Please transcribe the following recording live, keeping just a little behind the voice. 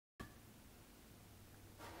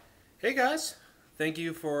Hey guys, thank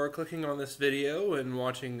you for clicking on this video and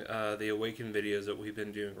watching the Awaken videos that we've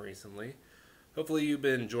been doing recently. Hopefully you've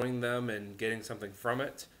been enjoying them and getting something from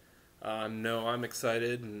it. No, I'm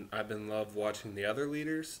excited and I've been loved watching the other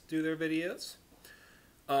leaders do their videos.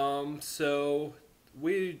 So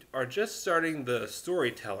we are just starting the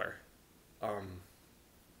Storyteller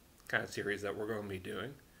kind of series that we're going to be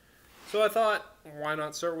doing. So I thought, why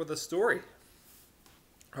not start with a story?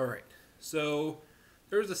 Alright, so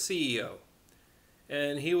there's a CEO,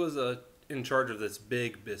 and he was in charge of this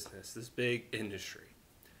big business, this big industry.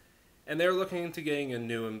 And they're looking into getting in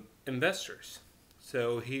new investors.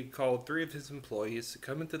 So he called 3 of his employees to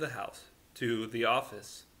come into the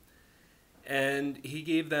office, and he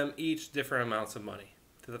gave them each different amounts of money.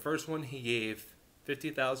 To the first one, he gave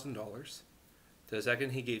 $50,000. To the second,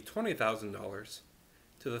 he gave $20,000.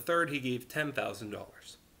 To the third, he gave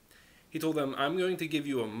 $10,000. He told them, I'm going to give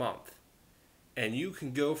you a month, and you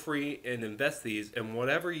can go free and invest these in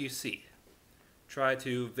whatever you see. Try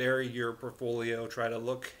to vary your portfolio, try to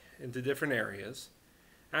look into different areas.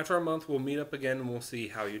 After a month, we'll meet up again and we'll see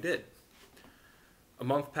how you did. A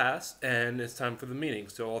month passed, and it's time for the meeting,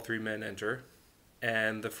 so all 3 men enter.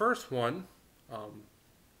 And the first one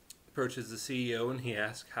approaches the CEO and he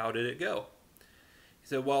asks, how did it go? He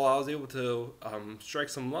said, well, I was able to strike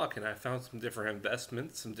some luck, and I found some different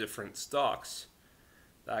investments, some different stocks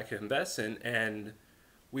that I could invest in, and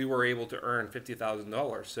we were able to earn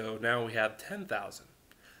 $50,000. So now we have $10,000.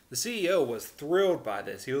 The CEO was thrilled by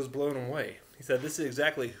this. He was blown away. He said, this is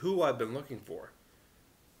exactly who I've been looking for.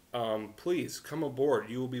 Please come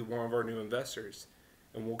aboard. You will be one of our new investors,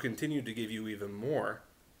 and we'll continue to give you even more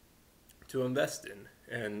to invest in.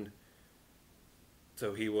 And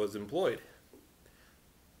so he was employed.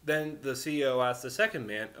 Then the CEO asked the second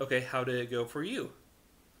man, okay, how did it go for you?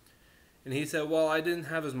 And he said, well, I didn't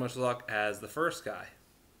have as much luck as the first guy,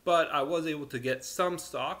 but I was able to get some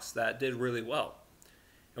stocks that did really well.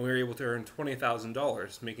 And we were able to earn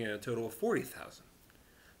 $20,000, making it a total of $40,000.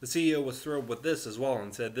 The CEO was thrilled with this as well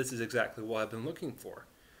and said, this is exactly what I've been looking for.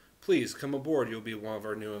 Please come aboard, you'll be one of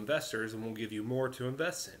our new investors and we'll give you more to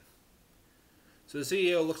invest in. So the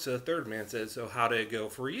CEO looks at the third man and says, so how did it go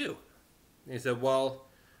for you? And he said, well,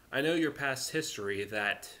 I know your past history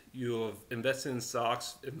that you have invested in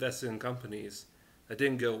stocks, invested in companies that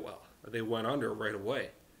didn't go well, that they went under right away.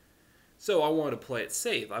 So I wanted to play it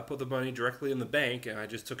safe. I put the money directly in the bank and I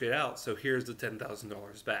just took it out, so here's the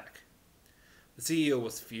 $10,000 back. The CEO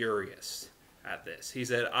was furious at this. He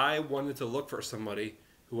said, I wanted to look for somebody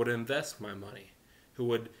who would invest my money, who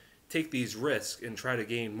would take these risks and try to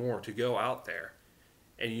gain more to go out there,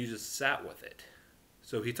 and you just sat with it.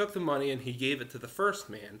 So he took the money and he gave it to the first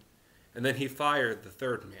man, and then he fired the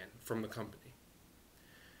third man from the company.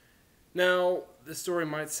 Now, this story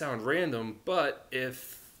might sound random, but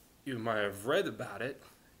if you might have read about it,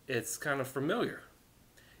 it's kind of familiar.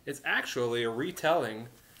 It's actually a retelling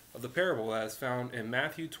of the parable that is found in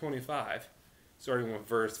Matthew 25, starting with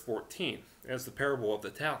verse 14. It's the parable of the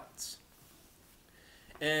talents.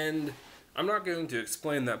 And I'm not going to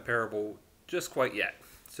explain that parable just quite yet.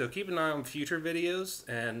 So keep an eye on future videos,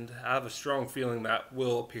 and I have a strong feeling that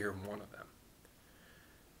will appear in one of them.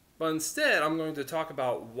 But instead, I'm going to talk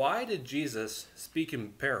about why did Jesus speak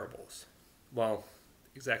in parables? Well,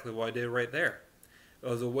 exactly what I did right there. It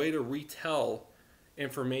was a way to retell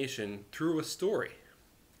information through a story.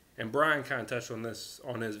 And Brian kind of touched on this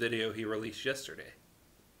on his video he released yesterday.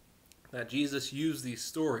 That Jesus used these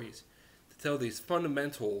stories to tell these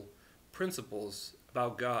fundamental principles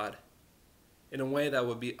about God in a way that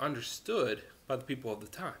would be understood by the people of the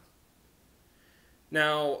time.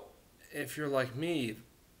 Now, if you're like me,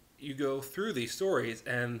 you go through these stories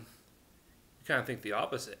and you kind of think the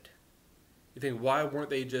opposite. You think, why weren't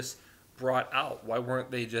they just brought out? Why weren't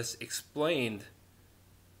they just explained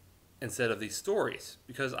instead of these stories?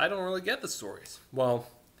 Because I don't really get the stories. Well,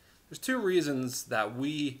 there's 2 reasons that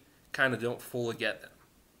we kind of don't fully get them,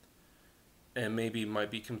 and maybe might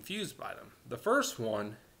be confused by them. The first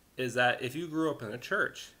one is that if you grew up in a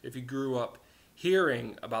church, if you grew up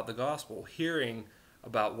hearing about the gospel, hearing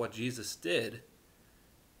about what Jesus did,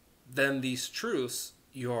 then these truths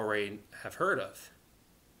you already have heard of.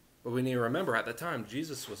 But we need to remember, at the time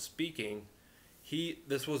Jesus was speaking,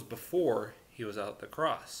 this was before he was out the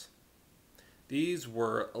cross. These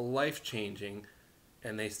were life-changing,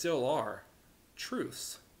 and they still are,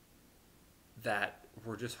 truths that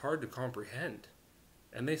were just hard to comprehend.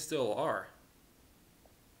 And they still are.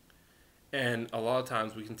 And a lot of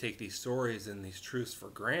times we can take these stories and these truths for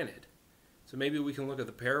granted. So maybe we can look at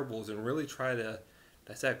the parables and really try to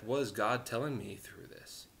dissect, what is God telling me through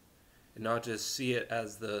this? and not just see it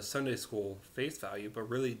as the Sunday school face value, but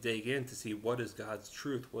really dig in to see what is God's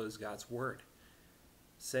truth, what is God's word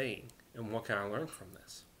saying, and what can I learn from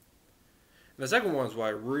this. And the second one is what I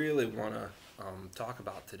really want to talk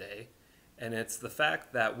about today, and it's the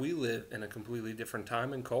fact that we live in a completely different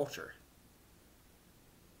time and culture.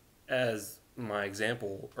 As my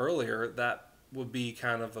example earlier, that would be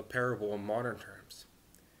kind of a parable in modern terms.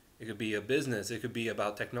 It could be a business, it could be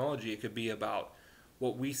about technology, it could be about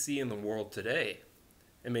what we see in the world today,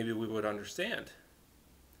 and maybe we would understand.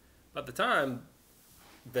 But at the time,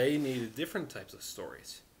 they needed different types of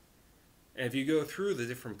stories. And if you go through the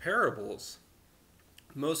different parables,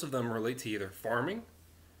 most of them relate to either farming,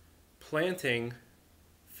 planting,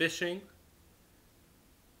 fishing,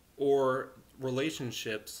 or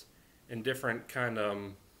relationships and different kind of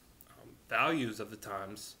values of the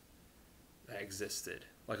times that existed.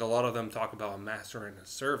 Like a lot of them talk about a master and a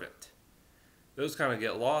servant. Those kind of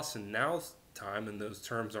get lost in now's time, and those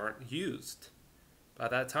terms aren't used. By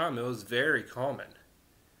that time, it was very common.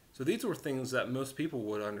 So these were things that most people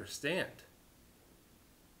would understand.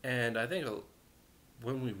 And I think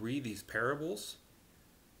when we read these parables,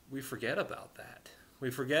 we forget about that.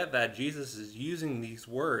 We forget that Jesus is using these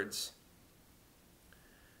words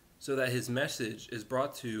so that his message is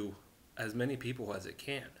brought to as many people as it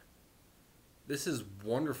can. This is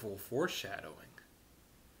wonderful foreshadowing.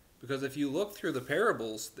 Because if you look through the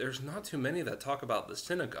parables, there's not too many that talk about the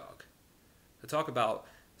synagogue. That talk about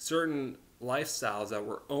certain lifestyles that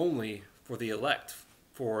were only for the elect,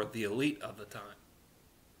 for the elite of the time.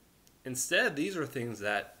 Instead, these are things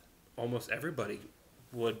that almost everybody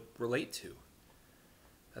would relate to,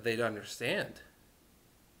 that they'd understand.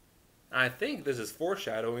 I think this is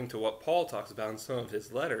foreshadowing to what Paul talks about in some of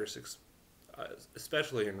his letters,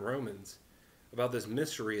 especially in Romans, about this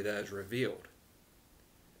mystery that is revealed.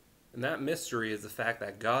 And that mystery is the fact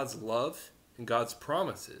that God's love and God's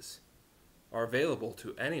promises are available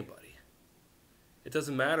to anybody. It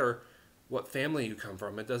doesn't matter what family you come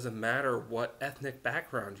from. It doesn't matter what ethnic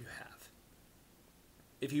background you have.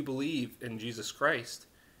 If you believe in Jesus Christ,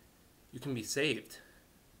 you can be saved.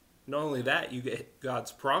 Not only that, you get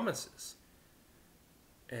God's promises.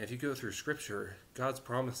 And if you go through Scripture, God's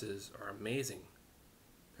promises are amazing.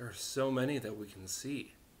 There are so many that we can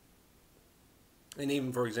see. And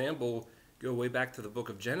even, for example, go way back to the book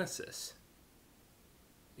of Genesis.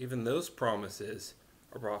 Even those promises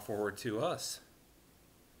are brought forward to us,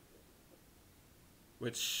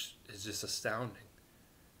 which is just astounding.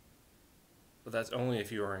 But that's only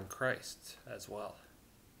if you are in Christ as well.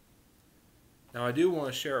 Now, I do want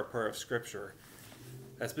to share a part of Scripture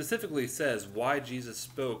that specifically says why Jesus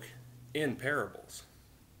spoke in parables.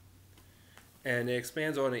 And it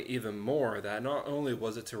expands on it even more, that not only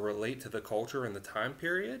was it to relate to the culture and the time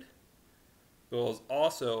period, but it was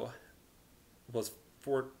also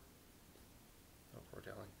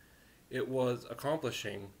it was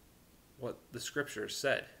accomplishing what the Scriptures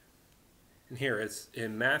said. And here it's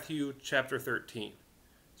in Matthew chapter 13,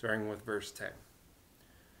 starting with verse 10.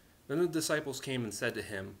 Then the disciples came and said to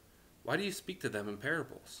him, "Why do you speak to them in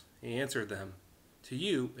parables?" He answered them, "To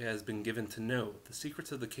you it has been given to know the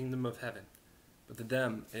secrets of the kingdom of heaven, but to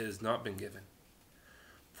them it has not been given.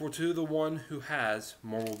 For to the one who has,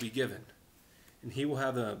 more will be given, and he will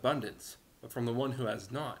have an abundance. But from the one who has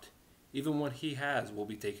not, even what he has will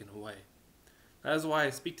be taken away. That is why I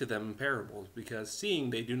speak to them in parables, because seeing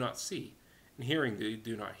they do not see, and hearing they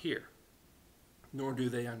do not hear, nor do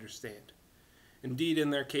they understand. Indeed, in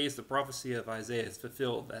their case, the prophecy of Isaiah is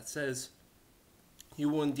fulfilled that says, You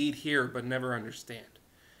will indeed hear, but never understand,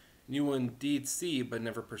 and you will indeed see, but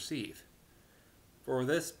never perceive. For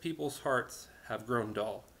this people's hearts have grown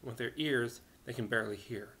dull, and with their ears they can barely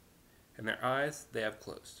hear, and their eyes they have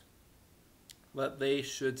closed. But they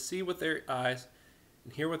should see with their eyes,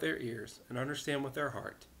 and hear with their ears, and understand with their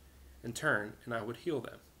heart, and turn, and I would heal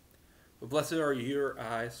them. But blessed are your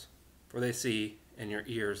eyes, for they see, and your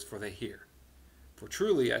ears, for they hear. For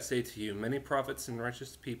truly I say to you, many prophets and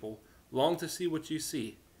righteous people longed to see what you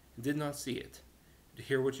see, and did not see it, to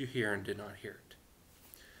hear what you hear, and did not hear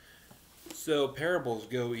it. So parables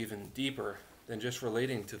go even deeper than just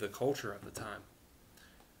relating to the culture of the time.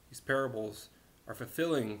 These parables are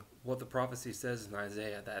fulfilling what the prophecy says in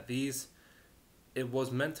Isaiah, that it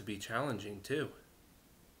was meant to be challenging too.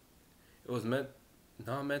 It was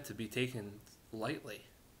not meant to be taken lightly.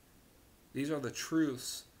 These are the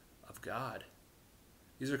truths of God.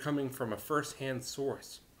 These are coming from a first-hand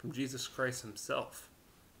source, from Jesus Christ himself.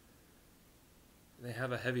 They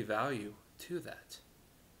have a heavy value to that.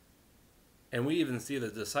 And we even see the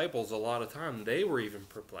disciples a lot of time, they were even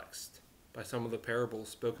perplexed by some of the parables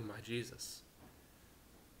spoken by Jesus.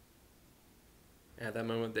 At that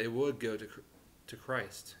moment, they would go to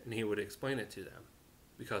Christ, and he would explain it to them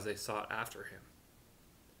because they sought after him.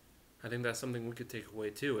 I think that's something we could take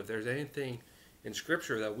away too. If there's anything in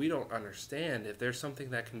Scripture that we don't understand, if there's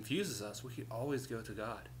something that confuses us, we can always go to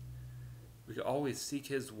God. We can always seek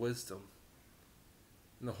his wisdom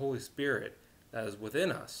and the Holy Spirit that is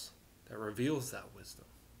within us that reveals that wisdom.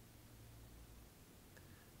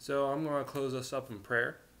 So I'm going to close us up in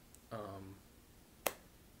prayer.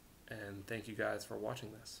 And thank you guys for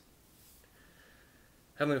watching this.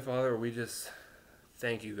 Heavenly Father, we just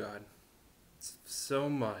thank you, God, so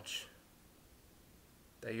much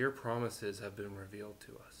that your promises have been revealed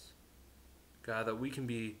to us. God, that we can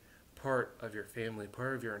be part of your family,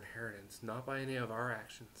 part of your inheritance, not by any of our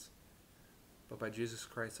actions, but by Jesus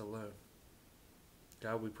Christ alone.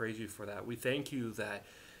 God, we praise you for that. We thank you that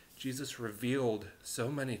Jesus revealed so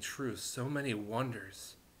many truths, so many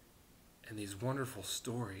wonders, and these wonderful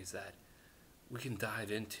stories that we can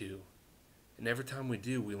dive into. And every time we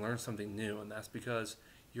do, we learn something new, and that's because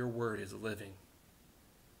your word is living.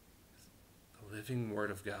 The living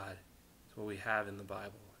word of God is what we have in the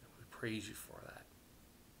Bible, and we praise you for that.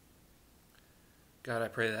 God, I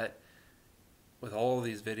pray that with all of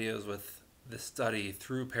these videos, with the study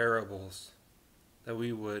through parables, that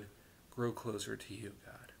we would grow closer to you,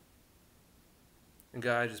 God. And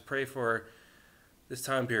God, I just pray for this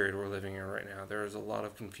time period we're living in right now. There is a lot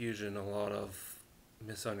of confusion, a lot of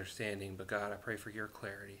misunderstanding, but God, I pray for your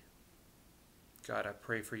clarity. God, I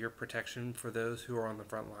pray for your protection for those who are on the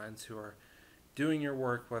front lines, who are doing your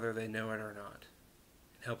work, whether they know it or not,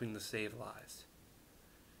 and helping to save lives.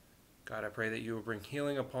 God, I pray that you will bring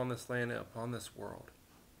healing upon this land and upon this world.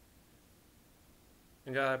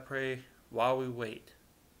 And God, I pray while we wait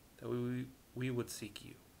that we would seek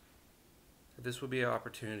you. That this would be an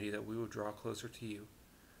opportunity that we would draw closer to you,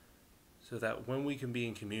 so that when we can be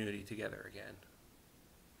in community together again,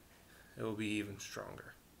 it will be even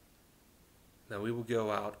stronger. That we will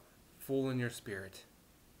go out full in your spirit,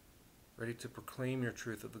 ready to proclaim your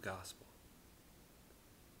truth of the gospel.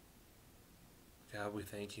 God, we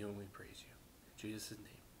thank you and we praise you. In Jesus'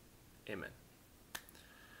 name, amen.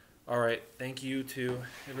 All right, thank you to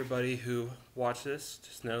everybody who watched this.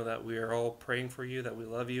 Just know that we are all praying for you, that we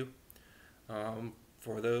love you.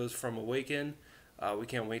 For those from Awaken, we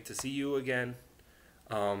can't wait to see you again.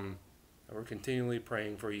 We're continually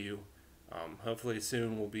praying for you. Hopefully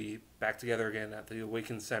soon we'll be back together again at the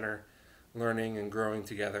Awaken Center, learning and growing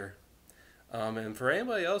together. And for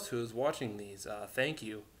anybody else who is watching these, thank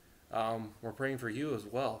you. We're praying for you as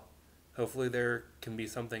well. Hopefully there can be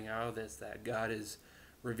something out of this that God is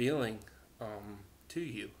revealing to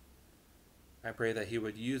you. I pray that he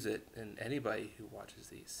would use it in anybody who watches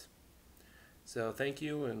these. So thank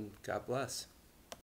you and God bless.